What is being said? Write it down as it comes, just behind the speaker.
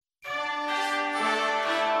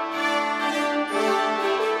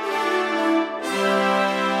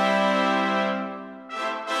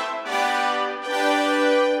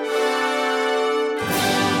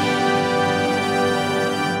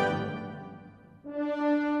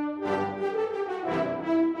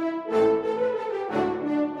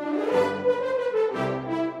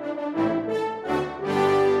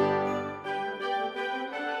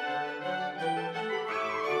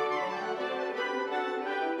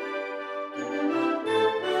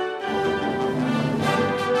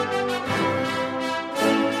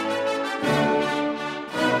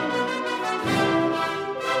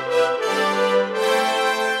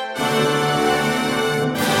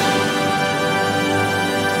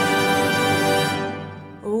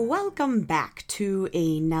welcome back to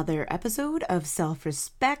another episode of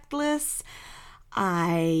Self-Respectless.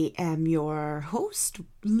 I am your host,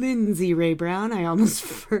 Lindsay Ray Brown. I almost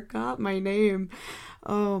forgot my name.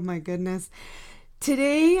 Oh my goodness.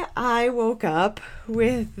 Today I woke up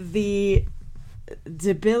with the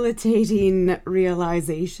debilitating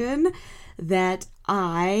realization that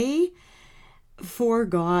I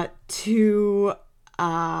forgot to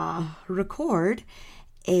record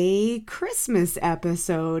a Christmas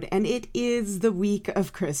episode, and it is the week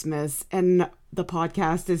of Christmas, and the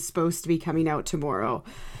podcast is supposed to be coming out tomorrow.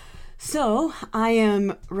 So I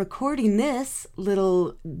am recording this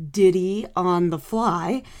little ditty on the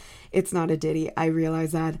fly. It's not a ditty, I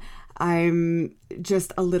realize that. I'm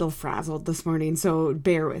just a little frazzled this morning, so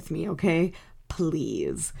bear with me, okay?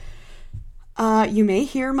 Please. You may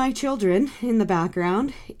hear my children in the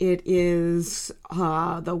background. It is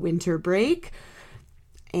the winter break,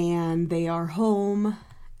 and they are home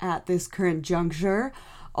at this current juncture.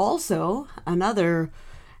 Also, another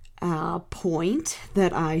point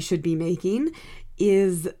that I should be making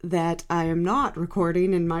is that I am not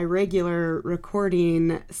recording in my regular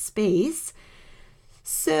recording space,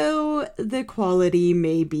 so the quality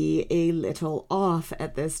may be a little off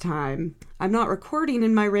at this time. I'm not recording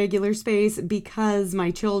in my regular space because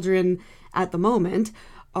my children at the moment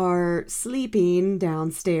are sleeping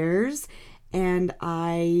downstairs, and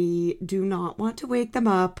I do not want to wake them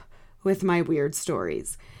up with my weird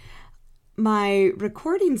stories. My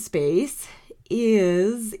recording space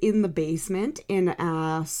is in the basement in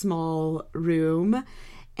a small room,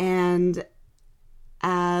 and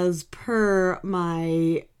as per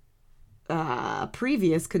my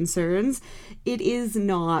previous concerns, it is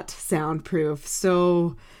not soundproof.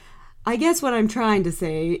 So I guess what I'm trying to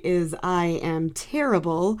say is I am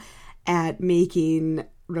terrible at making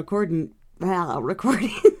recording. Oh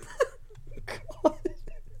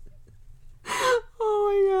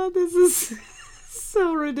my god, this is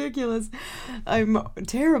so ridiculous. I'm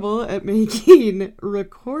terrible at making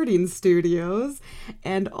recording studios,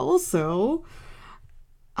 and also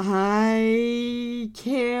I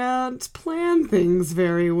can't plan things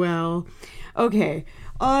very well. Okay,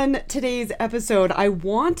 on today's episode, I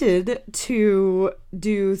wanted to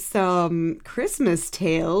do some Christmas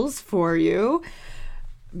tales for you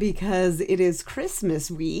because it is Christmas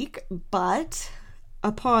week, but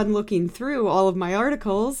upon looking through all of my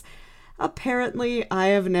articles, apparently I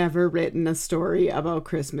have never written a story about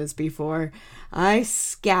Christmas before. I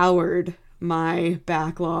scoured my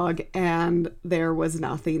backlog and there was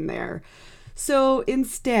nothing there. So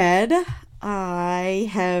instead, I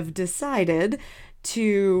have decided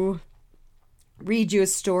to read you a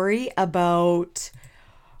story about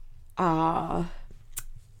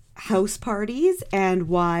house parties and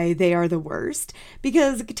why they are the worst,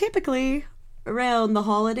 because typically around the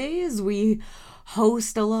holidays we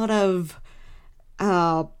host a lot of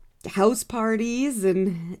house parties,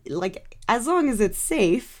 and like, as long as it's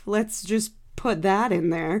safe, let's just put that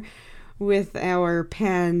in there with our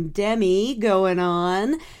pandemic going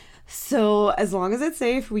on. So as long as it's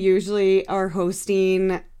safe, we usually are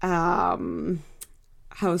hosting house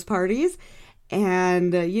parties,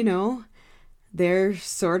 and they're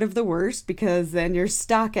sort of the worst because then you're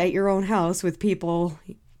stuck at your own house with people,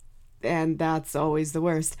 and that's always the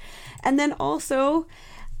worst. And then also,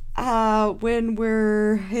 when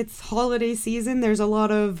it's holiday season, there's a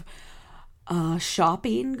lot of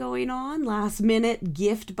shopping going on, last minute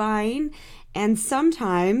gift buying, and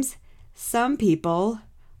sometimes some people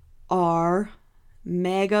are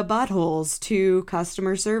mega buttholes to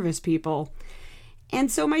customer service people. And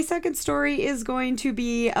so my second story is going to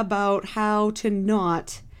be about how to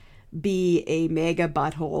not be a mega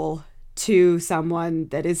butthole to someone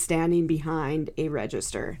that is standing behind a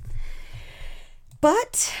register.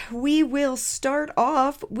 But we will start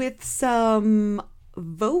off with some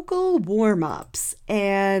vocal warm-ups,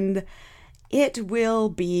 and it will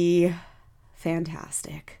be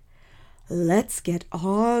fantastic. Let's get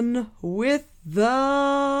on with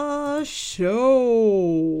the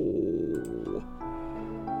show.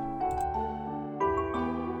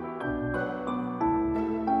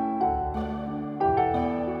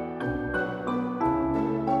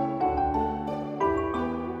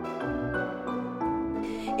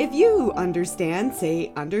 If you understand,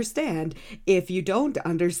 say understand. If you don't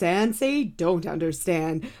understand, say don't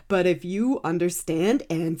understand. But if you understand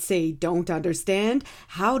and say don't understand,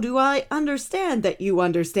 how do I understand that you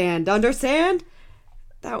understand? Understand?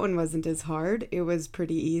 That one wasn't as hard. It was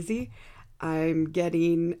pretty easy. I'm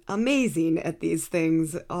getting amazing at these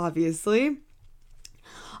things, obviously.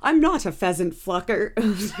 I'm not a pheasant flucker.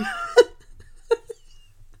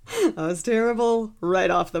 That was terrible right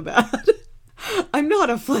off the bat. I'm not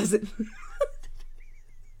a pheasant.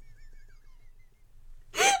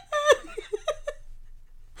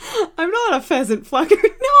 I'm not a pheasant plucker.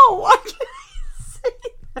 No, why can I say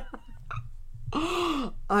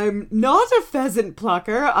that? I'm not a pheasant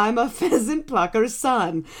plucker. I'm a pheasant plucker's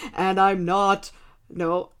son. And I'm not,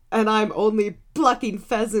 no, and I'm only plucking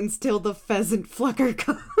pheasants till the pheasant plucker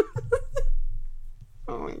comes.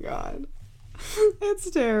 Oh my God. It's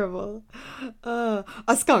terrible. A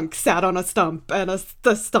skunk sat on a stump, and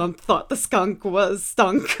the stump thought the skunk was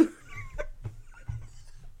stunk.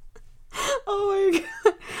 Oh my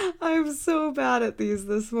God. I'm so bad at these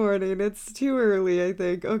this morning. It's too early, I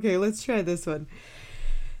think. Okay, let's try this one.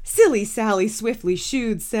 Silly Sally swiftly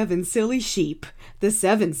shooed 7 silly sheep. The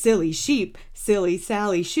 7 silly sheep, silly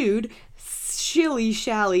Sally shooed,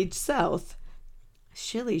 shilly-shallied south.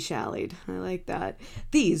 Shilly-shallied. I like that.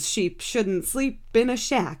 These sheep shouldn't sleep in a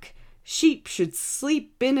shack. Sheep should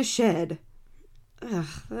sleep in a shed. Ugh,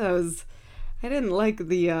 I didn't like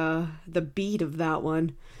the beat of that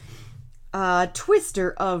one.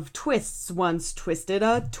 Twister of twists once twisted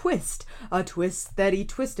a twist. A twist that he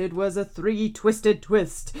twisted was a 3-twisted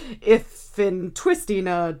twist. If in twisting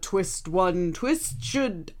a twist, one twist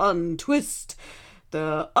should untwist,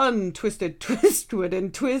 the untwisted twist would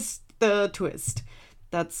untwist the twist.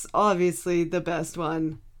 That's obviously the best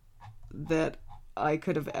one that I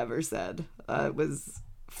could have ever said. It was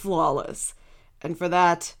flawless. And for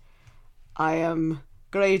that, I am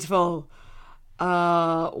grateful.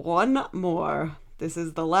 One more. This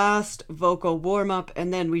is the last vocal warm-up,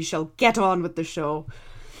 and then we shall get on with the show.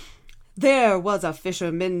 There was a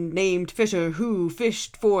fisherman named Fisher who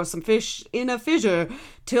fished for some fish in a fissure,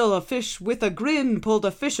 till a fish with a grin pulled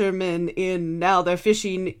a fisherman in. Now they're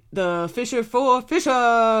fishing the fisher for Fisher.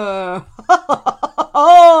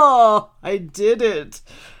 Oh, I did it.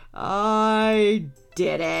 I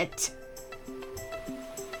did it.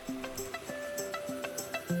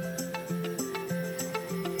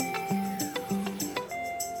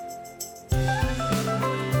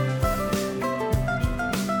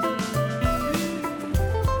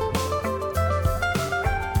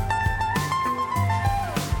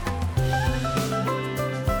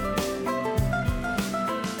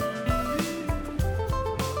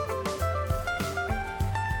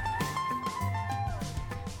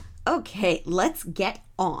 Okay, let's get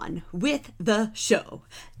on with the show.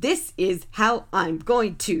 This is how I'm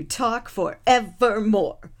going to talk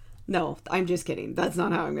forevermore. No, I'm just kidding. That's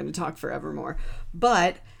not how I'm going to talk forevermore.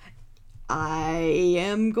 But I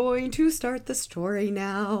am going to start the story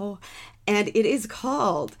now. And it is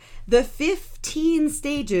called The 15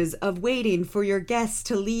 Stages of Waiting for Your Guests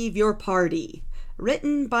to Leave Your Party.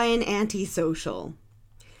 Written by an antisocial.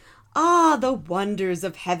 Ah, the wonders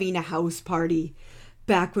of having a house party.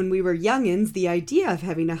 Back when we were youngins, the idea of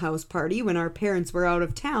having a house party when our parents were out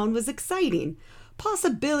of town was exciting.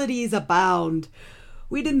 Possibilities abound.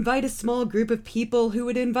 We'd invite a small group of people who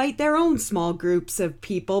would invite their own small groups of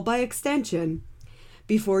people by extension.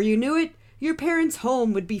 Before you knew it, your parents'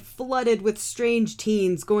 home would be flooded with strange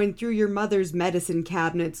teens going through your mother's medicine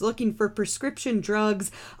cabinets looking for prescription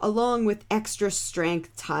drugs along with extra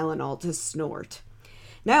strength Tylenol to snort.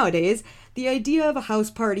 Nowadays, the idea of a house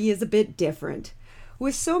party is a bit different.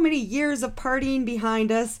 With so many years of partying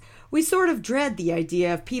behind us, we sort of dread the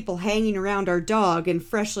idea of people hanging around our dog and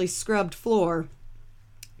freshly scrubbed floor.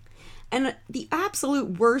 And the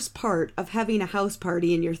absolute worst part of having a house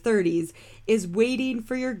party in your 30s is waiting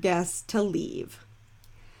for your guests to leave.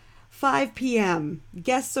 5 p.m.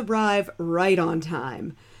 Guests arrive right on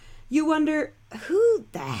time. You wonder, who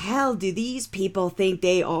the hell do these people think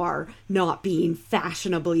they are, not being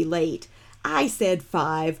fashionably late? I said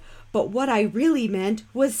 5. But what I really meant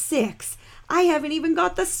was 6. I haven't even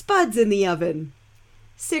got the spuds in the oven.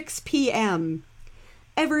 6 p.m.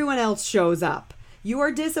 Everyone else shows up. You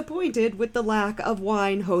are disappointed with the lack of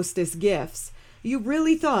wine hostess gifts. You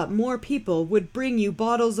really thought more people would bring you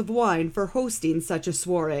bottles of wine for hosting such a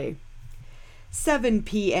soiree. 7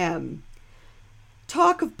 p.m.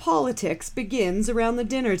 Talk of politics begins around the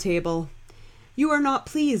dinner table. You are not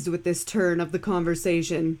pleased with this turn of the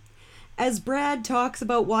conversation. As Brad talks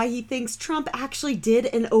about why he thinks Trump actually did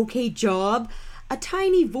an okay job, a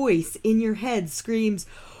tiny voice in your head screams,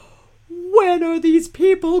 "When are these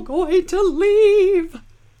people going to leave?"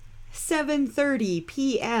 7:30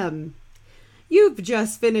 p.m. You've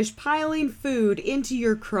just finished piling food into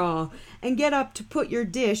your craw and get up to put your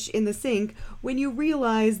dish in the sink when you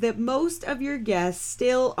realize that most of your guests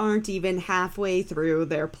still aren't even halfway through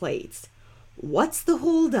their plates. What's the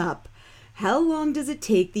holdup? How long does it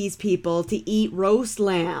take these people to eat roast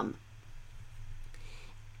lamb?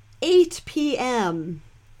 8 p.m.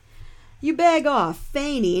 You beg off,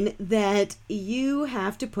 feigning that you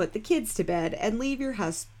have to put the kids to bed and leave your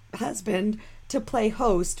husband to play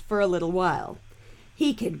host for a little while.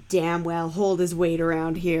 He can damn well hold his weight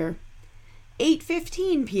around here.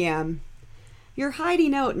 8:15 p.m. You're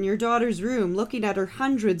hiding out in your daughter's room looking at her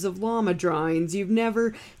hundreds of llama drawings you've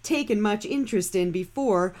never taken much interest in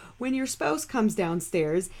before when your spouse comes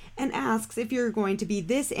downstairs and asks if you're going to be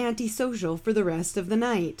this antisocial for the rest of the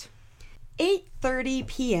night. 8:30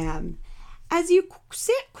 p.m. As you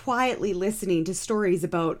sit quietly listening to stories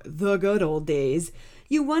about the good old days,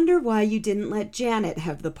 you wonder why you didn't let Janet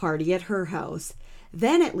have the party at her house.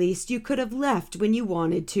 Then at least you could have left when you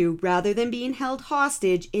wanted to, rather than being held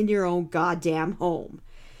hostage in your own goddamn home.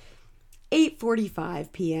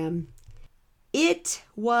 8:45 p.m. It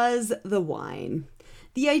was the wine.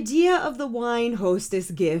 The idea of the wine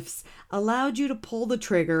hostess gifts allowed you to pull the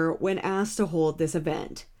trigger when asked to hold this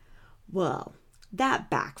event. Well, that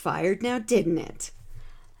backfired now, didn't it?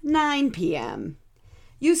 9 p.m.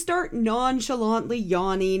 You start nonchalantly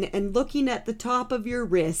yawning and looking at the top of your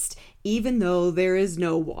wrist, even though there is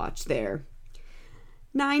no watch there.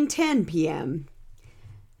 9:10 p.m.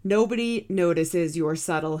 Nobody notices your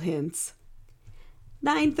subtle hints.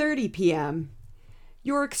 9:30 p.m.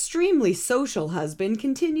 Your extremely social husband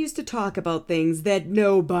continues to talk about things that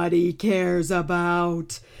nobody cares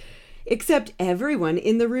about. Except everyone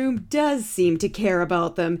in the room does seem to care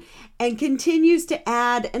about them and continues to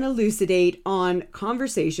add and elucidate on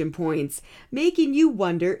conversation points, making you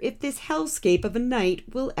wonder if this hellscape of a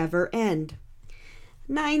night will ever end.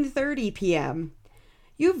 9:30 p.m.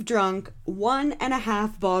 You've drunk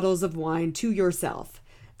 1.5 bottles of wine to yourself.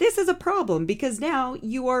 This is a problem because now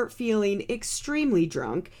you are feeling extremely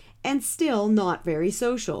drunk and still not very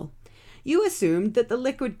social. You assumed that the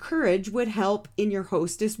liquid courage would help in your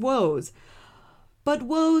hostess woes. But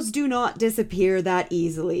woes do not disappear that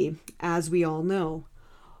easily, as we all know.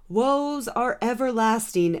 Woes are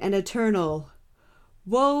everlasting and eternal.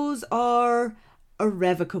 Woes are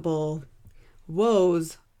irrevocable.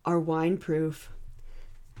 Woes are wine-proof.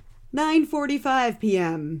 9:45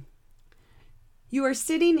 p.m. You are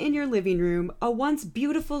sitting in your living room, a once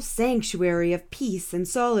beautiful sanctuary of peace and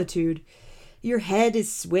solitude. Your head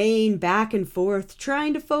is swaying back and forth,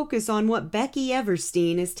 trying to focus on what Becky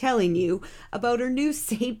Everstein is telling you about her new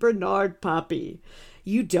St. Bernard puppy.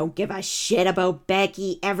 You don't give a shit about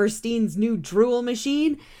Becky Everstein's new drool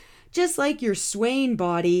machine. Just like your swaying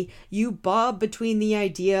body, you bob between the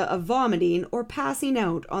idea of vomiting or passing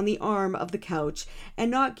out on the arm of the couch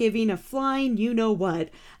and not giving a flying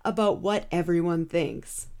you-know-what about what everyone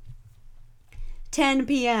thinks. 10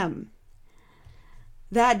 p.m.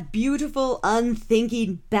 That beautiful,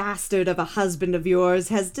 unthinking bastard of a husband of yours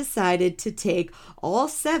has decided to take all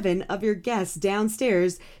 7 of your guests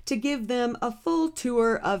downstairs to give them a full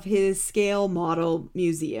tour of his scale model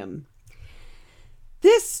museum.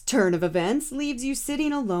 This turn of events leaves you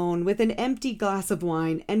sitting alone with an empty glass of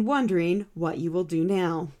wine and wondering what you will do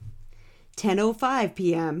now. 10:05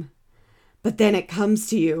 p.m. But then it comes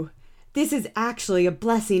to you. This is actually a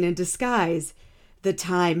blessing in disguise. The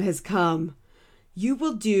time has come. You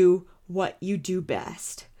will do what you do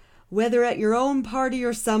best, whether at your own party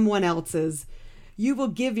or someone else's. You will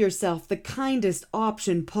give yourself the kindest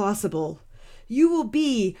option possible. You will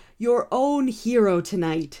be your own hero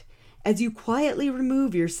tonight as you quietly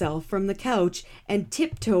remove yourself from the couch and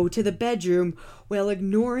tiptoe to the bedroom while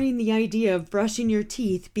ignoring the idea of brushing your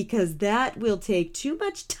teeth because that will take too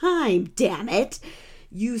much time, damn it.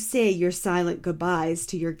 You say your silent goodbyes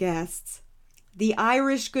to your guests. The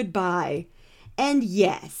Irish goodbye. And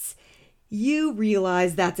yes, you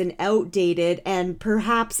realize that's an outdated and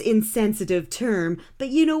perhaps insensitive term, but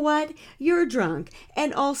you know what? You're drunk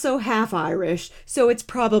and also half Irish, so it's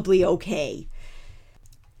probably okay.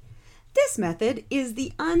 This method is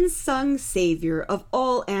the unsung savior of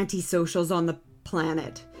all antisocials on the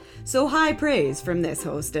planet. So high praise from this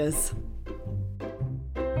hostess.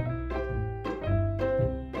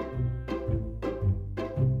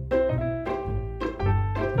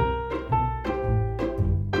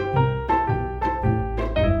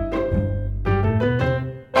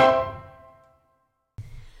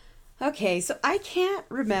 Okay, so I can't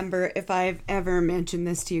remember if I've ever mentioned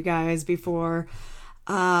this to you guys before.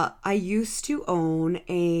 I used to own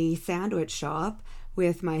a sandwich shop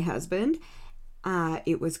with my husband.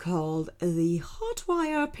 It was called the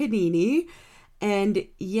Hotwire Panini. And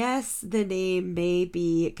yes, the name may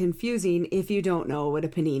be confusing if you don't know what a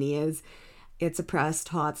panini is. It's a pressed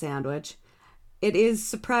hot sandwich. It is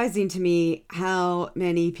surprising to me how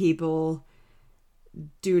many people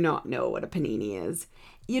do not know what a panini is.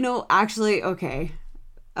 You know, actually, okay,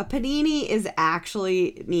 A panini is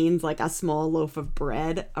actually means like a small loaf of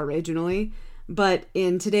bread originally, but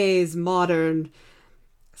in today's modern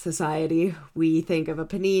society, we think of a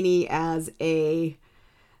panini as a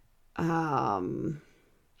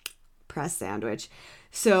press sandwich.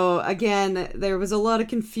 So again, there was a lot of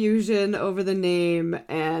confusion over the name,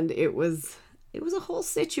 and it was a whole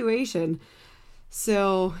situation.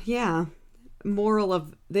 So yeah, moral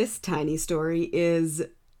of this tiny story is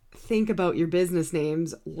think about your business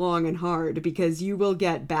names long and hard, because you will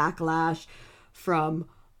get backlash from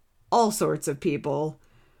all sorts of people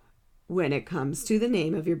when it comes to the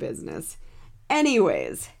name of your business.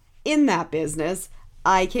 Anyways, in that business,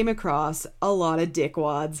 I came across a lot of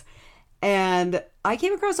dickwads, and I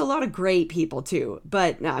came across a lot of great people too,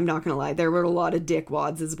 but I'm not gonna lie, there were a lot of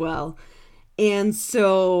dickwads as well. And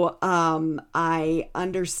so I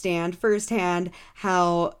understand firsthand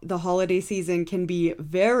how the holiday season can be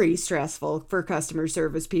very stressful for customer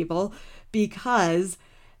service people, because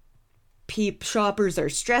shoppers are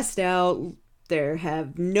stressed out. They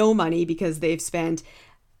have no money because they've spent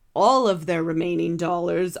all of their remaining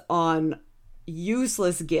dollars on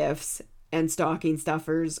useless gifts and stocking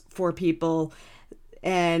stuffers for people.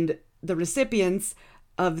 And the recipients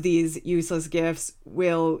of these useless gifts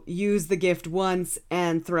will use the gift once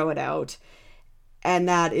and throw it out. And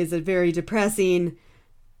that is a very depressing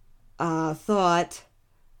thought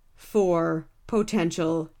for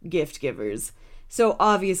potential gift givers. So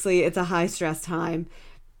obviously it's a high stress time.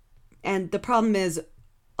 And the problem is,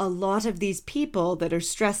 a lot of these people that are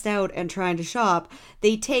stressed out and trying to shop,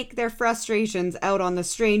 they take their frustrations out on the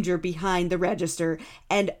stranger behind the register.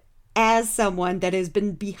 And as someone that has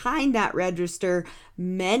been behind that register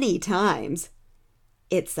many times,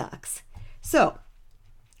 it sucks. So,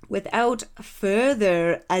 without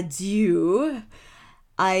further ado,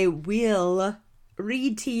 I will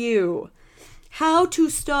read to you How to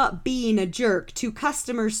Stop Being a Jerk to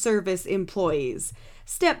Customer Service Employees.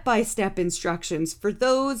 Step-by-step instructions for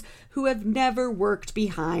those who have never worked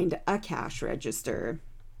behind a cash register.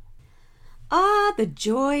 Ah, the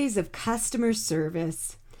joys of customer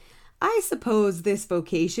service. I suppose this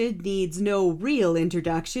vocation needs no real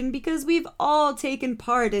introduction, because we've all taken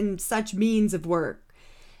part in such means of work.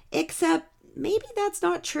 Except maybe that's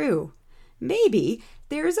not true. Maybe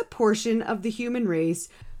there is a portion of the human race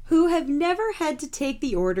who have never had to take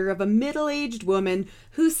the order of a middle-aged woman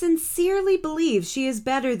who sincerely believes she is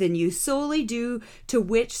better than you solely due to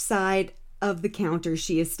which side of the counter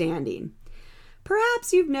she is standing.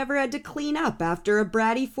 Perhaps you've never had to clean up after a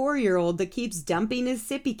bratty 4-year-old that keeps dumping his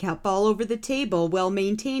sippy cup all over the table while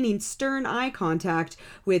maintaining stern eye contact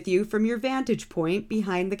with you from your vantage point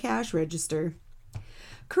behind the cash register.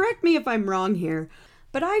 Correct me if I'm wrong here,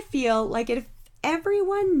 but I feel like if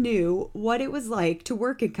everyone knew what it was like to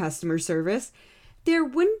work in customer service, there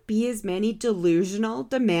wouldn't be as many delusional,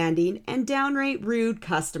 demanding, and downright rude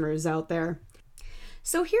customers out there.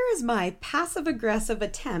 So here is my passive-aggressive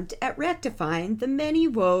attempt at rectifying the many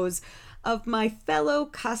woes of my fellow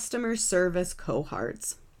customer service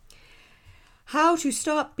cohorts. How to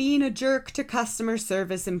stop being a jerk to customer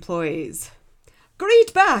service employees.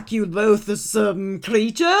 Greet back, you loathsome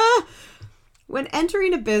creature! When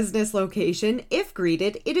entering a business location, if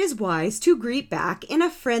greeted, it is wise to greet back in a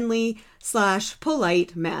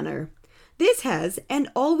friendly/polite manner. This has and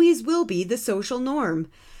always will be the social norm.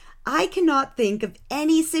 I cannot think of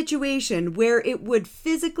any situation where it would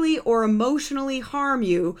physically or emotionally harm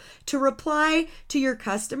you to reply to your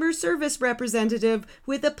customer service representative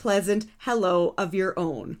with a pleasant hello of your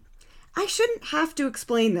own. I shouldn't have to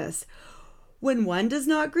explain this. When one does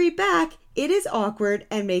not greet back, it is awkward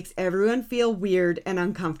and makes everyone feel weird and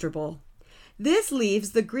uncomfortable. This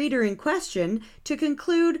leaves the greeter in question to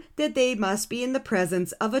conclude that they must be in the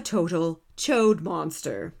presence of a total chode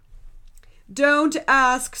monster. Don't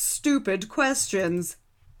ask stupid questions.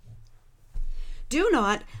 Do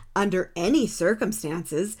not, under any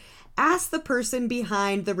circumstances, ask the person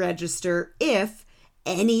behind the register if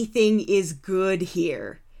anything is good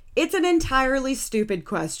here. It's an entirely stupid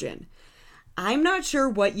question. I'm not sure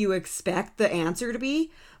what you expect the answer to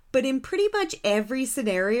be, but in pretty much every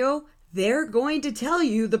scenario, they're going to tell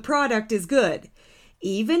you the product is good.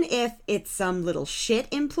 Even if it's some little shit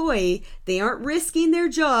employee, they aren't risking their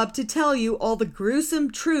job to tell you all the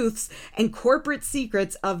gruesome truths and corporate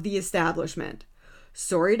secrets of the establishment.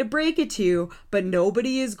 Sorry to break it to you, but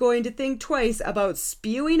nobody is going to think twice about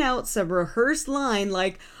spewing out some rehearsed line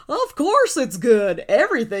like, "Of course it's good.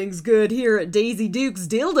 Everything's good here at Daisy Duke's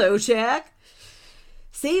Dildo Shack."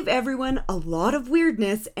 Save everyone a lot of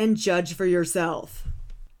weirdness and judge for yourself.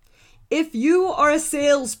 If you are a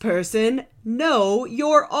salesperson, know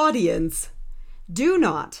your audience. Do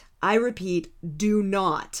not, I repeat, do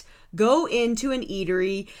not go into an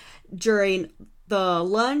eatery during the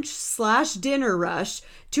lunch/dinner rush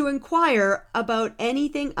to inquire about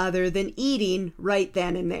anything other than eating right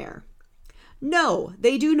then and there. No,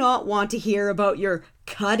 they do not want to hear about your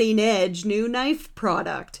cutting-edge new knife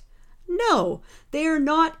product. No, they are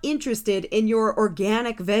not interested in your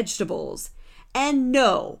organic vegetables. And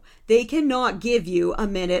no, they cannot give you a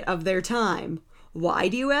minute of their time. Why,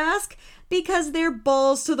 do you ask? Because they're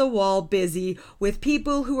balls to the wall busy with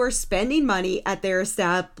people who are spending money at their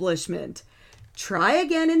establishment. Try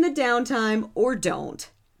again in the downtime or don't.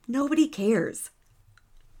 Nobody cares.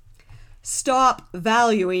 Stop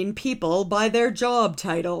valuing people by their job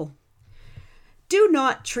title. Do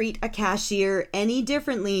not treat a cashier any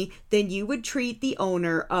differently than you would treat the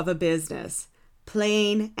owner of a business.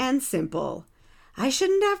 Plain and simple. I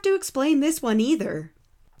shouldn't have to explain this one either.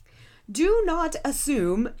 Do not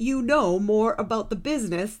assume you know more about the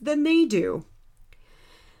business than they do.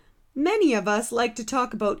 Many of us like to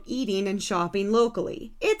talk about eating and shopping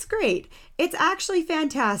locally. It's great. It's actually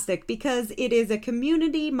fantastic because it is a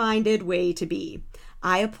community-minded way to be.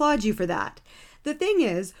 I applaud you for that. The thing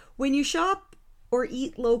is, when you shop or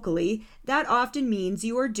eat locally, that often means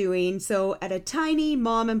you are doing so at a tiny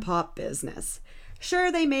mom-and-pop business.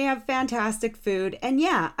 Sure, they may have fantastic food, and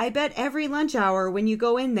yeah, I bet every lunch hour when you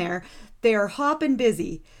go in there, they're hopping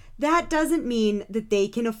busy. That doesn't mean that they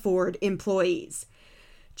can afford employees.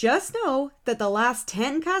 Just know that the last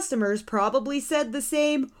 10 customers probably said the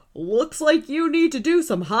same, "Looks like you need to do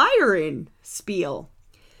some hiring" spiel.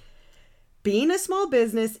 Being a small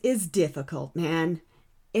business is difficult, man.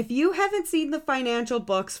 If you haven't seen the financial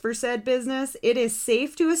books for said business, it is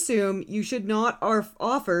safe to assume you should not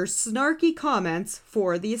offer snarky comments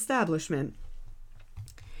for the establishment.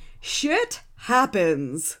 Shit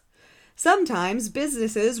happens. Sometimes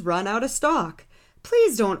businesses run out of stock.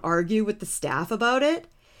 Please don't argue with the staff about it.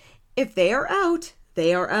 If they are out,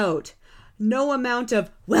 they are out. No amount of,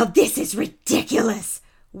 "Well, this is ridiculous,"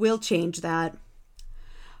 will change that.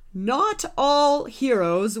 Not all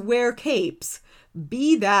heroes wear capes.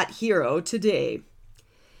 Be that hero today.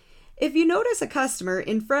 If you notice a customer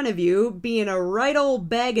in front of you being a right old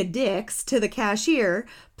bag of dicks to the cashier,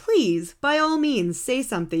 please, by all means, say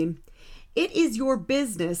something. It is your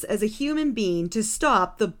business as a human being to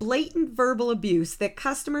stop the blatant verbal abuse that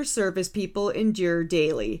customer service people endure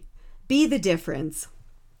daily. Be the difference.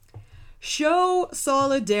 Show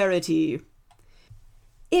solidarity.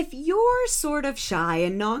 If you're sort of shy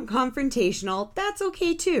and non-confrontational, that's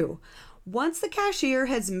okay too. Once the cashier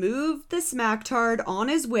has moved the smacktard on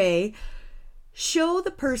his way, show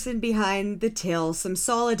the person behind the till some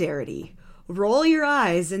solidarity. Roll your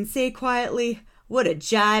eyes and say quietly, "What a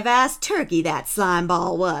jive-ass turkey that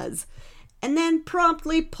slimeball was." And then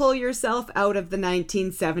promptly pull yourself out of the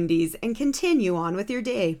 1970s and continue on with your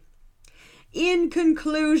day. In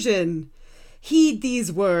conclusion, heed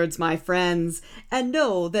these words, my friends, and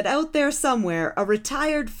know that out there somewhere a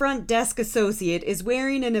retired front desk associate is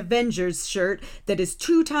wearing an Avengers shirt that is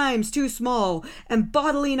 2 times too small and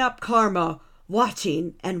bottling up karma,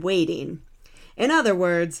 watching and waiting. In other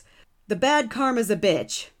words, the bad karma's a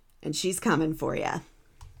bitch, and she's coming for ya.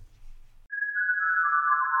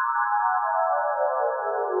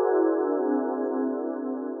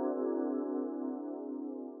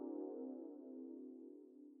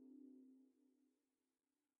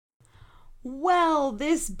 Well,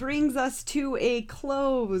 this brings us to a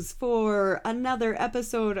close for another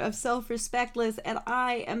episode of Self-Respectless, and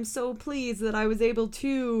I am so pleased that I was able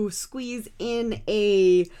to squeeze in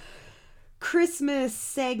a Christmas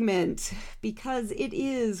segment because it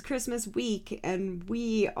is Christmas week and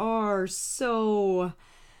we are so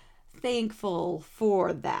thankful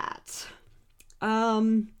for that.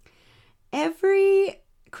 Every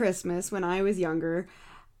Christmas when I was younger,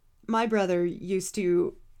 my brother used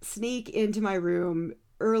to sneak into my room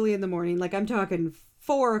early in the morning, like I'm talking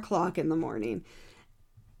 4 o'clock in the morning,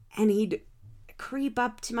 and he'd creep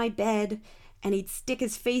up to my bed and he'd stick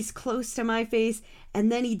his face close to my face,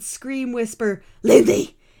 and then he'd scream, whisper,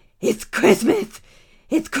 "Lindsay, it's Christmas!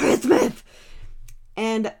 It's Christmas!"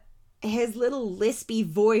 And his little lispy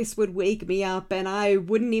voice would wake me up, and I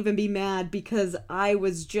wouldn't even be mad because I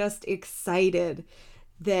was just excited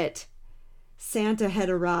that Santa had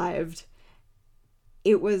arrived.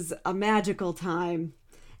 It was a magical time.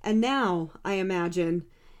 And now I imagine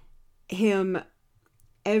him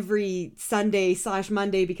every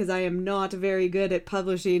Sunday/Monday, because I am not very good at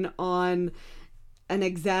publishing on an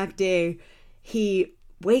exact day. He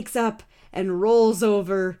wakes up and rolls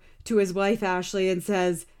over to his wife Ashley and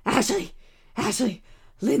says, Ashley,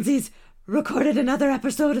 Lindsay's recorded another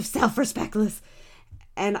episode of Self-Respectless.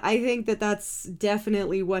 And I think that that's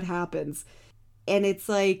definitely what happens. And it's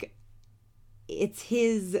like, it's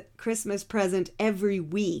his Christmas present every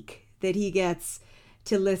week that he gets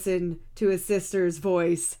to listen to his sister's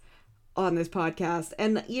voice on this podcast.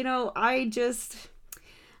 And, you know, I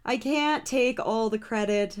can't take all the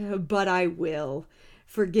credit, but I will,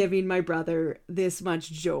 for giving my brother this much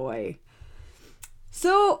joy.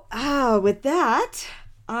 So, with that,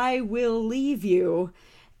 I will leave you,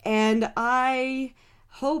 and I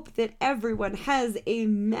hope that everyone has a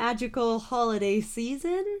magical holiday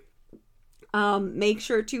season. Make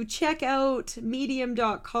sure to check out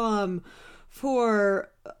medium.com for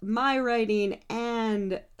my writing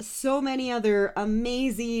and so many other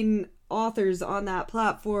amazing authors on that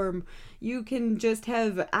platform. You can just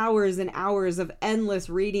have hours and hours of endless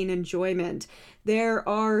reading enjoyment. There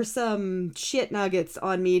are some shit nuggets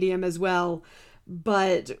on Medium as well,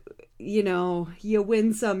 but you know, you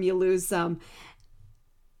win some, you lose some.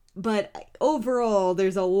 But overall,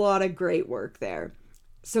 there's a lot of great work there.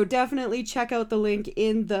 So definitely check out the link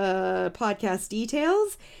in the podcast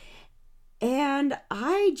details. And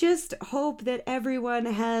I just hope that everyone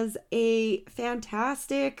has a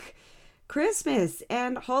fantastic Christmas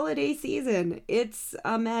and holiday season. It's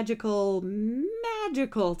a magical,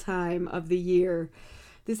 magical time of the year.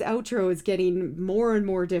 This outro is getting more and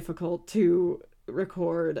more difficult to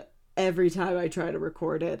record every time I try to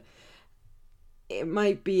record it.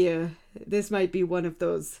 This might be one of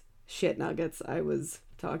those shit nuggets I was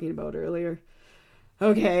talking about earlier.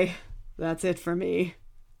 Okay, that's it for me.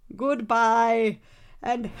 Goodbye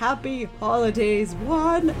and happy holidays,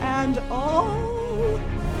 one and all.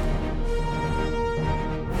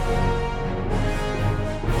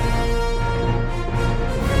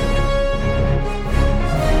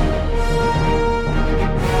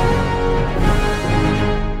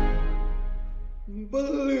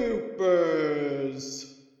 Bloopers.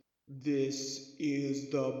 This is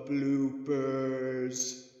the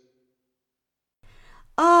bloopers.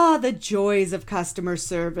 Ah, the joys of customer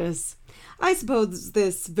service. I suppose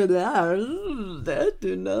that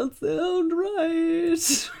did not sound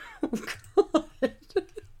right. Oh, God.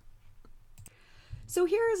 So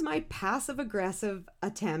here is my passive-aggressive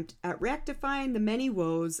attempt at rectifying the many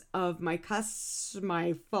woes of my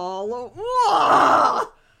follow.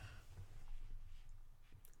 Ah!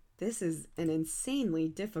 This is an insanely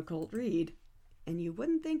difficult read, and you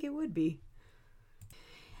wouldn't think it would be.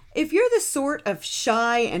 If you're the sort of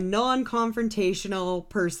shy and non-confrontational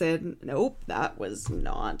person... Nope, that was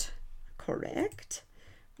not correct.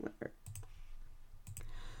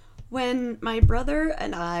 When my brother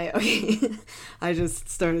and I... Okay, I just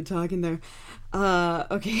started talking there.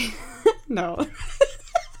 Okay, no.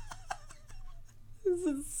 This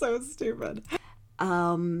is so stupid.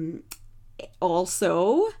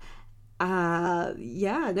 Also,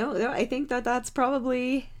 I think that's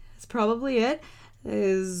probably it.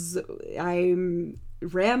 I'm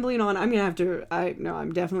rambling on. I'm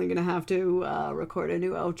definitely gonna have to record a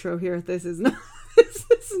new outro here. This is not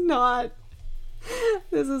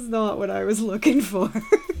what I was looking for.